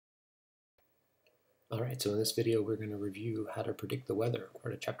Alright, so in this video we're going to review how to predict the weather,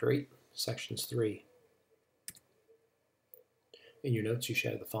 part of Chapter 8, Sections 3. In your notes you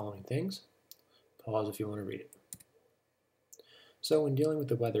should have the following things. Pause if you want to read it. So when dealing with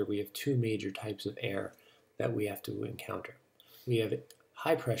the weather, we have two major types of air that we have to encounter. We have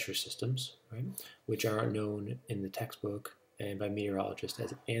high pressure systems, right, which are known in the textbook and by meteorologists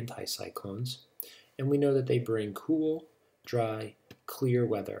as anticyclones. And we know that they bring cool, dry, clear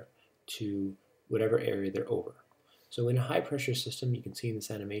weather to whatever area they're over. So in a high pressure system, you can see in this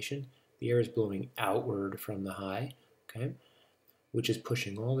animation, the air is blowing outward from the high, okay, which is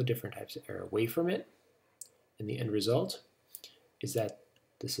pushing all the different types of air away from it. And the end result is that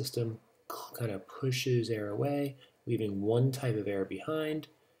the system kind of pushes air away, leaving one type of air behind,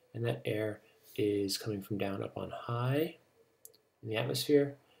 and that air is coming from down up on high in the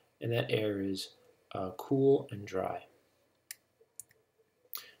atmosphere, and that air is cool and dry.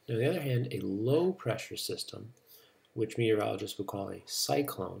 Now, on the other hand, a low pressure system, which meteorologists would call a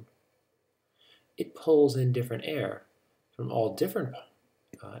cyclone, it pulls in different air from all different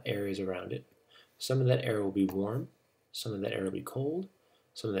areas around it. Some of that air will be warm, some of that air will be cold,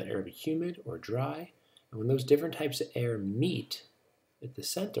 some of that air will be humid or dry. And when those different types of air meet at the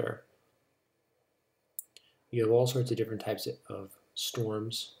center, you have all sorts of different types of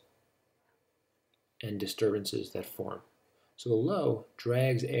storms and disturbances that form. So the low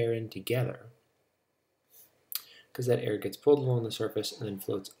drags air in together because that air gets pulled along the surface and then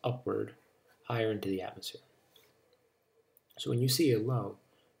floats upward higher into the atmosphere. So when you see a low,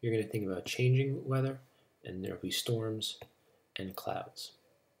 you're going to think about changing weather, and there will be storms and clouds.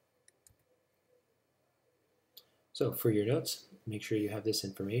 So for your notes, make sure you have this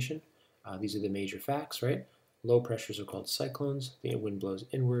information. These are the major facts, right? Low pressures are called cyclones. The wind blows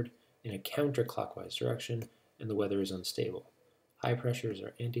inward in a counterclockwise direction, and the weather is unstable. High pressures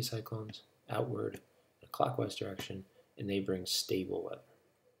are anticyclones, outward in a clockwise direction, and they bring stable weather.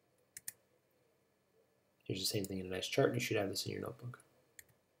 Here's the same thing in a nice chart. You should have this in your notebook.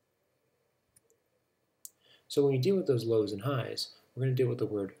 So when you deal with those lows and highs, we're going to deal with the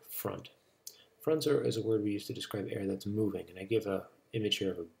word front. Fronts is a word we use to describe air that's moving, and I give an image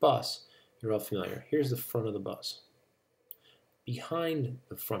here of a bus. You're all familiar. Here's the front of the bus. Behind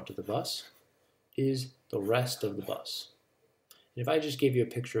the front of the bus is the rest of the bus. And if I just gave you a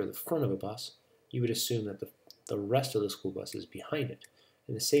picture of the front of a bus, you would assume that the rest of the school bus is behind it.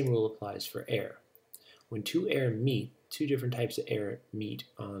 And the same rule applies for air. When two different types of air meet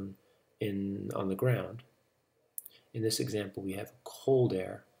on the ground, in this example we have cold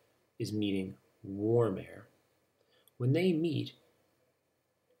air is meeting warm air. When they meet,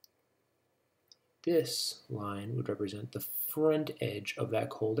 this line would represent the front edge of that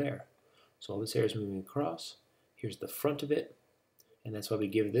cold air. So all this air is moving across. Here's the front of it, and that's why we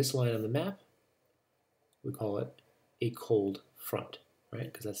give this line on the map, we call it a cold front, right?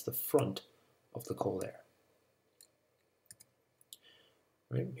 Because that's the front of the cold air.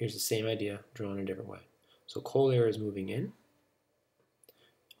 Right? Here's the same idea drawn in a different way. So cold air is moving in.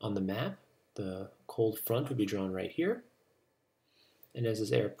 On the map, the cold front would be drawn right here. And as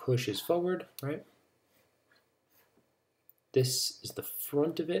this air pushes forward, right, this is the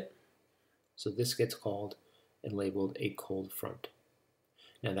front of it. So this gets called and labeled a cold front.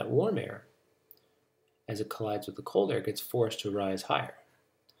 Now that warm air, as it collides with the cold air, gets forced to rise higher.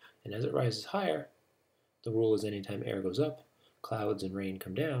 And as it rises higher, the rule is anytime air goes up, clouds and rain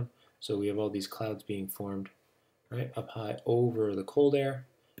come down. So we have all these clouds being formed right up high over the cold air,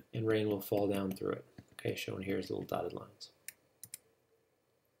 and rain will fall down through it. Okay, shown here as little dotted lines.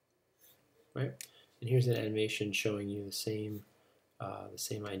 Right, and here's an animation showing you the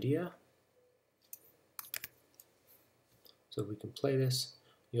same idea. So if we can play this,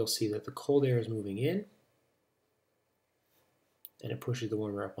 you'll see that the cold air is moving in, and it pushes the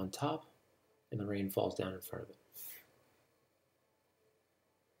warm air up on top, and the rain falls down in front of it.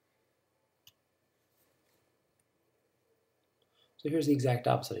 So here's the exact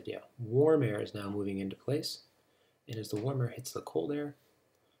opposite idea. Warm air is now moving into place, and as the warm air hits the cold air,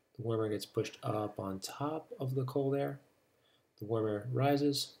 the warm air gets pushed up on top of the cold air. The warm air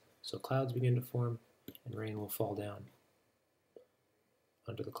rises, so clouds begin to form, and rain will fall down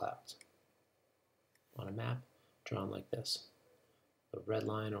under the clouds. On a map drawn like this, a red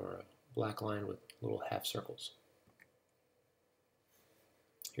line or a black line with little half circles.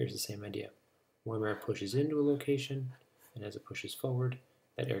 Here's the same idea. Warm air pushes into a location, and as it pushes forward,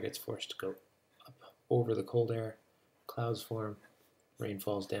 that air gets forced to go up over the cold air, clouds form, rain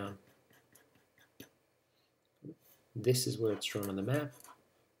falls down. This is where it's drawn on the map.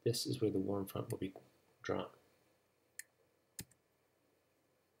 This is where the warm front will be drawn.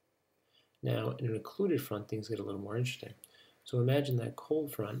 Now, in an occluded front, things get a little more interesting. So imagine that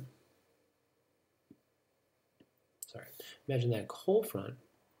cold front,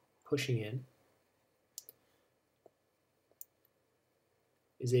 pushing in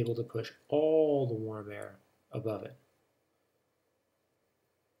is able to push all the warm air above it.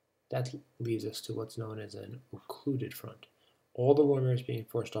 That leads us to what's known as an occluded front. All the warm air is being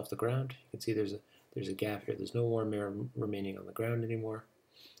forced off the ground. You can see there's a gap here. There's no warm air remaining on the ground anymore.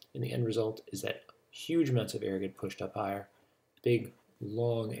 And the end result is that huge amounts of air get pushed up higher. Big,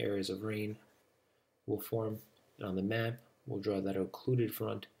 long areas of rain will form. And on the map, we'll draw that occluded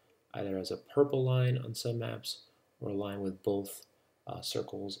front either as a purple line on some maps or a line with both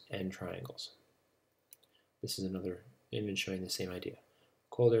circles and triangles. This is another image showing the same idea.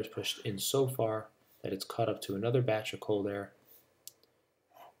 Cold air is pushed in so far that it's caught up to another batch of cold air,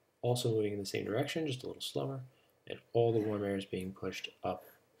 also moving in the same direction, just a little slower, and all the warm air is being pushed up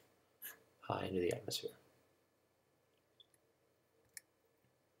high into the atmosphere.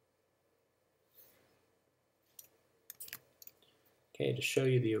 Okay, to show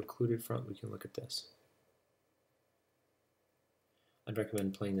you the occluded front, we can look at this. I'd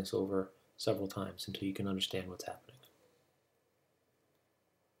recommend playing this over several times until you can understand what's happening.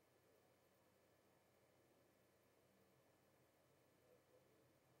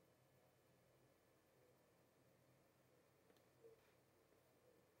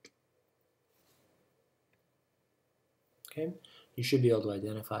 Okay, you should be able to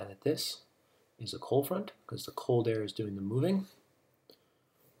identify that this is a cold front because the cold air is doing the moving.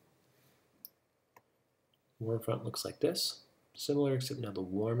 Warm front looks like this. Similar, except now the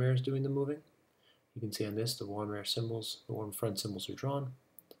warm air is doing the moving. You can see on this the warm air symbols, the warm front symbols are drawn.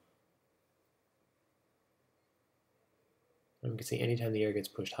 And we can see anytime the air gets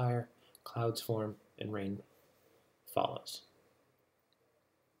pushed higher, clouds form and rain follows.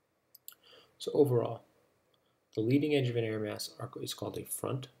 So overall, the leading edge of an air mass is called a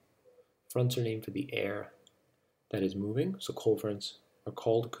front. Fronts are named for the air that is moving. So cold fronts are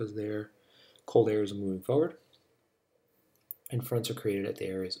called because cold air is moving forward. And fronts are created at the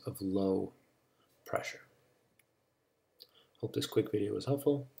areas of low pressure. Hope this quick video was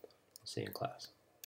helpful. I'll see you in class.